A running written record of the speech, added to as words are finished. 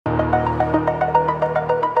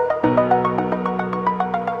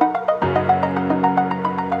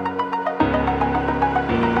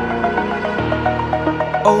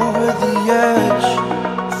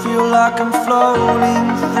I'm floating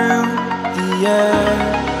through the air.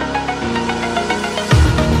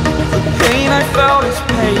 The pain I felt is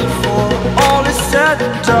paid for, all is said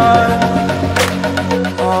and done.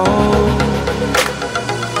 Oh,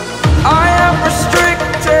 I am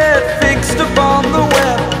restricted, fixed upon the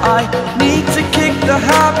web. I need to kick the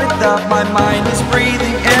habit that my mind is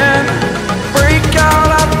breathing in. Break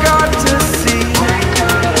out, I've got to see.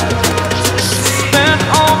 Spent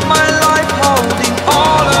all my life holding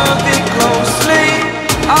all of it closely.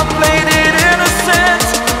 I played it innocent,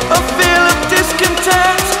 a feel of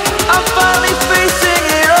discontent. I'm finally facing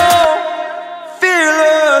it all,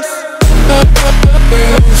 fearless.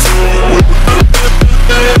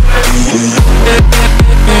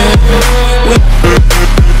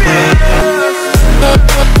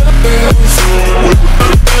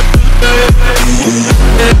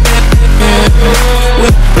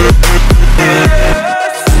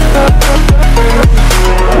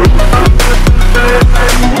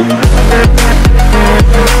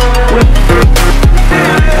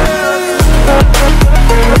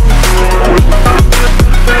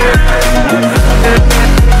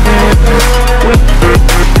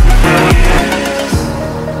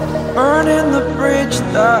 Burning the bridge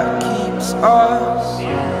that keeps us.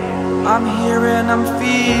 I'm here and I'm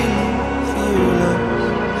feeling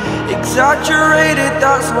fearless. Exaggerated,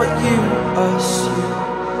 that's what you assume.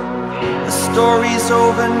 The story's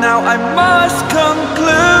over now, I must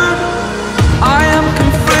conclude. I am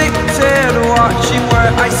conflicted, watching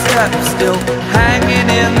where I step still, hanging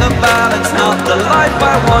in the balance. Not the life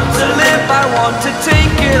I want to live, I want to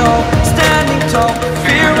take it all. Standing tall,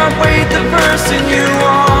 fear I've weighed the person you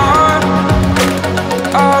are.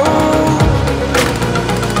 Oh,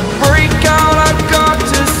 break out, I've got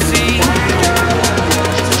to see.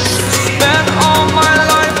 Spent all my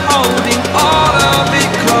life holding all of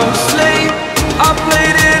it closely. I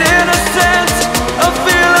played it innocent, a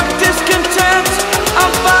feel of discontent.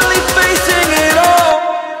 I'm finally facing it all,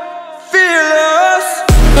 fearless.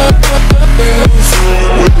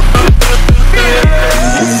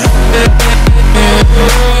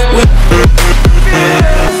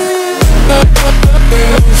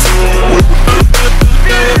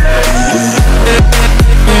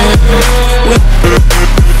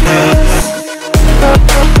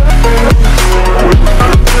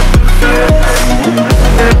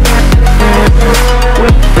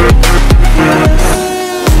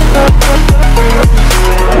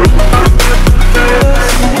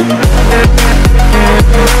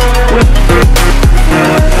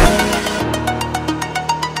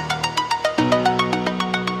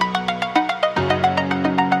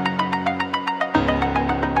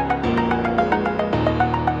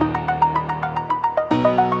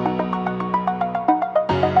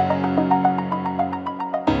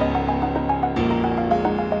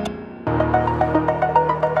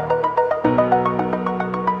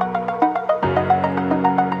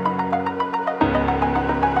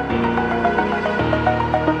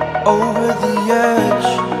 Over the edge,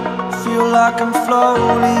 feel like I'm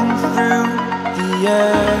floating through the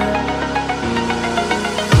air.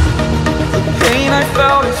 The pain I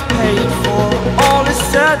felt is paid for, all is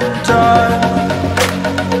said and done.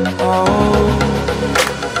 Oh,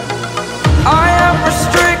 I am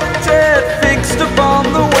restricted, fixed upon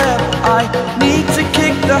the web. I need to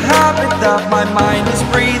kick the habit that my mind is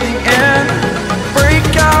breathing in.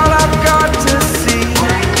 Break out, I've got to see.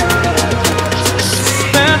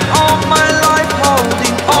 Spent all my life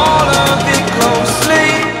holding all of it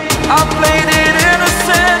closely. I played it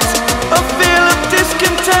innocent, a feel of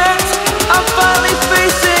discontent. I'm finally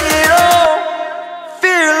facing it all,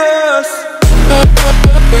 fearless.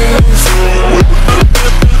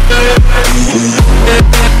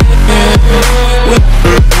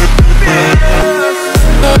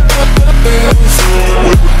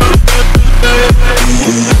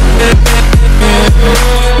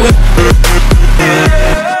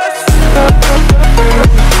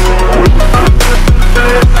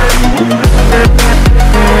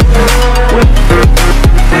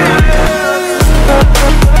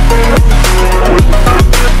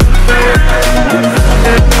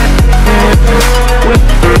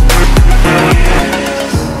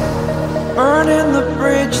 Burning the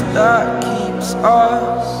bridge that keeps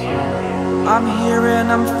us. I'm here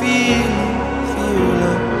and I'm feeling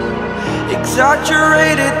fearless.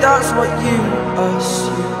 Exaggerated, that's what you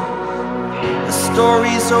assume. The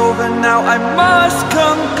story's over now, I must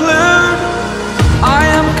conclude. I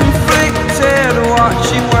am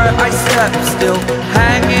watching where I step still,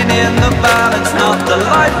 hanging in the balance. Not the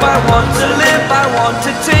life I want.